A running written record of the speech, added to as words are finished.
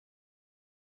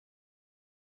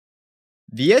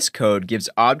VS Code gives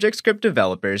ObjectScript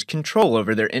developers control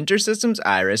over their InterSystems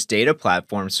Iris data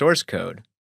platform source code.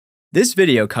 This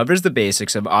video covers the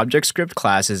basics of ObjectScript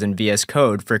classes in VS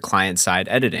Code for client-side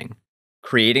editing,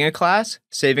 creating a class,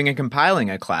 saving and compiling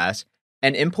a class,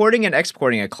 and importing and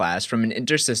exporting a class from an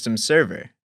InterSystems server.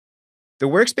 The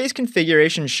workspace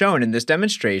configuration shown in this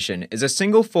demonstration is a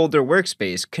single folder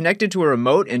workspace connected to a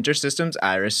remote InterSystems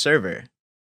Iris server.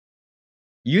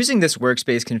 Using this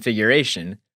workspace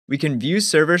configuration, we can view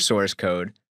server source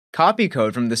code, copy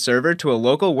code from the server to a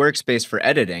local workspace for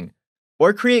editing,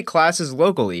 or create classes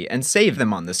locally and save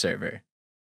them on the server.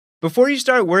 Before you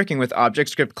start working with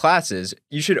ObjectScript classes,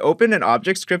 you should open an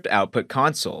ObjectScript output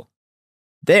console.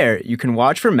 There, you can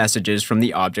watch for messages from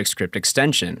the ObjectScript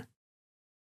extension.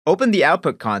 Open the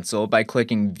output console by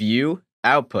clicking View,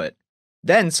 Output,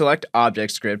 then select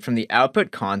ObjectScript from the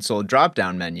Output Console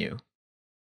drop-down menu.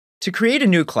 To create a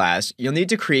new class, you'll need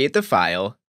to create the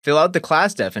file, fill out the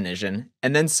class definition,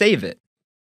 and then save it.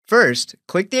 First,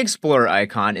 click the Explorer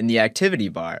icon in the activity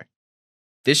bar.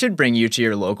 This should bring you to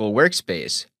your local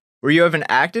workspace, where you have an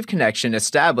active connection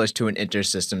established to an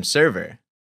InterSystems server.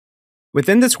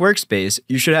 Within this workspace,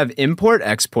 you should have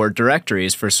import-export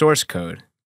directories for source code.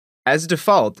 As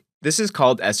default, this is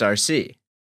called SRC.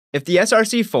 If the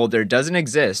SRC folder doesn't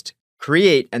exist,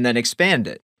 create and then expand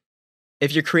it.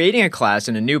 If you're creating a class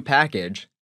in a new package,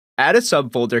 add a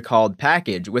subfolder called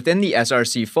Package within the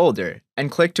SRC folder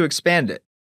and click to expand it.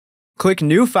 Click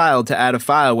New File to add a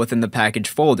file within the package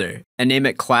folder and name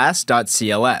it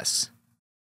class.cls.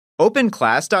 Open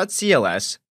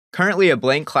class.cls, currently a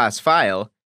blank class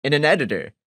file, in an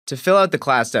editor to fill out the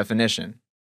class definition.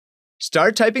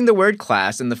 Start typing the word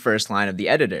class in the first line of the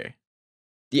editor.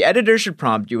 The editor should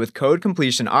prompt you with code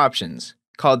completion options,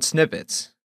 called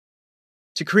snippets.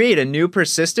 To create a new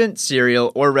persistent,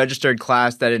 serial, or registered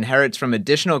class that inherits from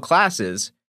additional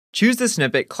classes, choose the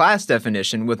snippet class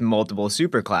definition with multiple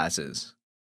superclasses.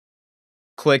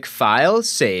 Click File,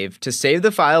 Save to save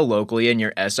the file locally in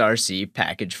your SRC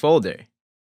package folder.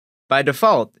 By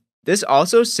default, this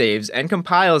also saves and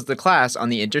compiles the class on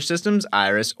the InterSystems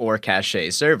Iris or Cache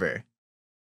server.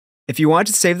 If you want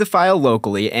to save the file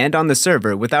locally and on the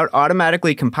server without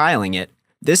automatically compiling it,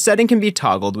 this setting can be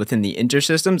toggled within the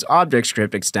InterSystems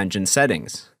ObjectScript extension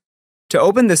settings. To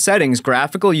open the Settings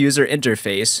Graphical User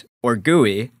Interface, or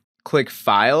GUI, click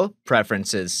File,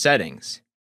 Preferences, Settings.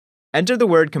 Enter the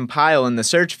word Compile in the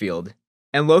search field,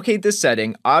 and locate the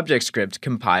setting ObjectScript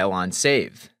Compile on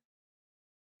Save.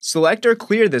 Select or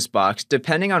clear this box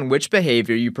depending on which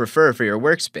behavior you prefer for your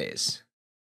workspace.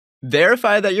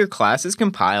 Verify that your class is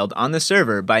compiled on the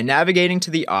server by navigating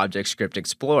to the ObjectScript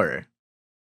Explorer.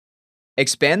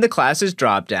 Expand the Classes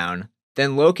dropdown,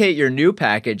 then locate your new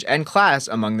package and class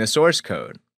among the source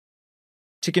code.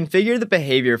 To configure the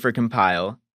behavior for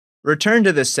compile, return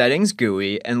to the Settings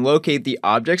GUI and locate the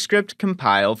ObjectScript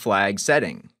Compile flag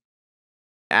setting.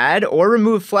 Add or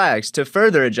remove flags to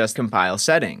further adjust compile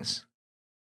settings.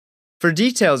 For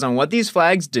details on what these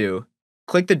flags do,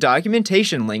 click the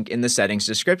documentation link in the settings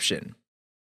description.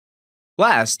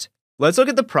 Last, let's look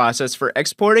at the process for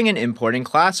exporting and importing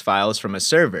class files from a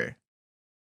server.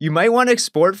 You might want to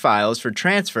export files for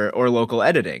transfer or local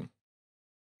editing.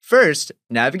 First,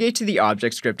 navigate to the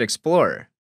ObjectScript Explorer.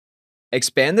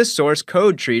 Expand the source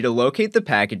code tree to locate the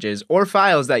packages or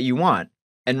files that you want,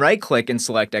 and right-click and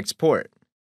select Export.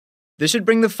 This should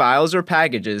bring the files or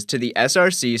packages to the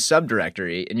SRC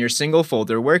subdirectory in your single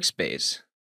folder workspace.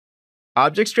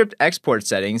 ObjectScript export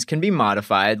settings can be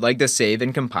modified like the save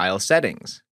and compile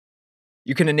settings.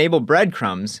 You can enable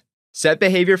breadcrumbs, set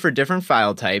behavior for different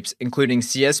file types including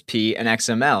CSV and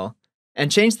XML,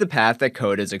 and change the path that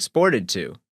code is exported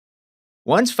to.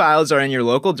 Once files are in your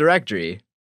local directory,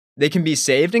 they can be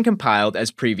saved and compiled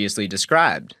as previously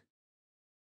described.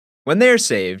 When they are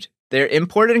saved, they are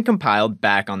imported and compiled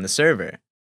back on the server.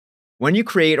 When you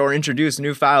create or introduce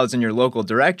new files in your local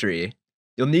directory,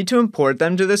 you'll need to import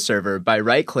them to the server by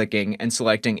right-clicking and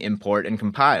selecting Import and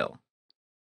Compile.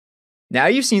 Now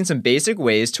you've seen some basic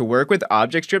ways to work with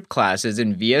ObjectScript classes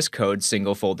in VS Code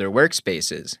single-folder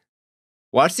workspaces.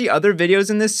 Watch the other videos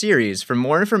in this series for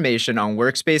more information on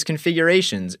workspace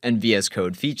configurations and VS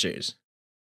Code features.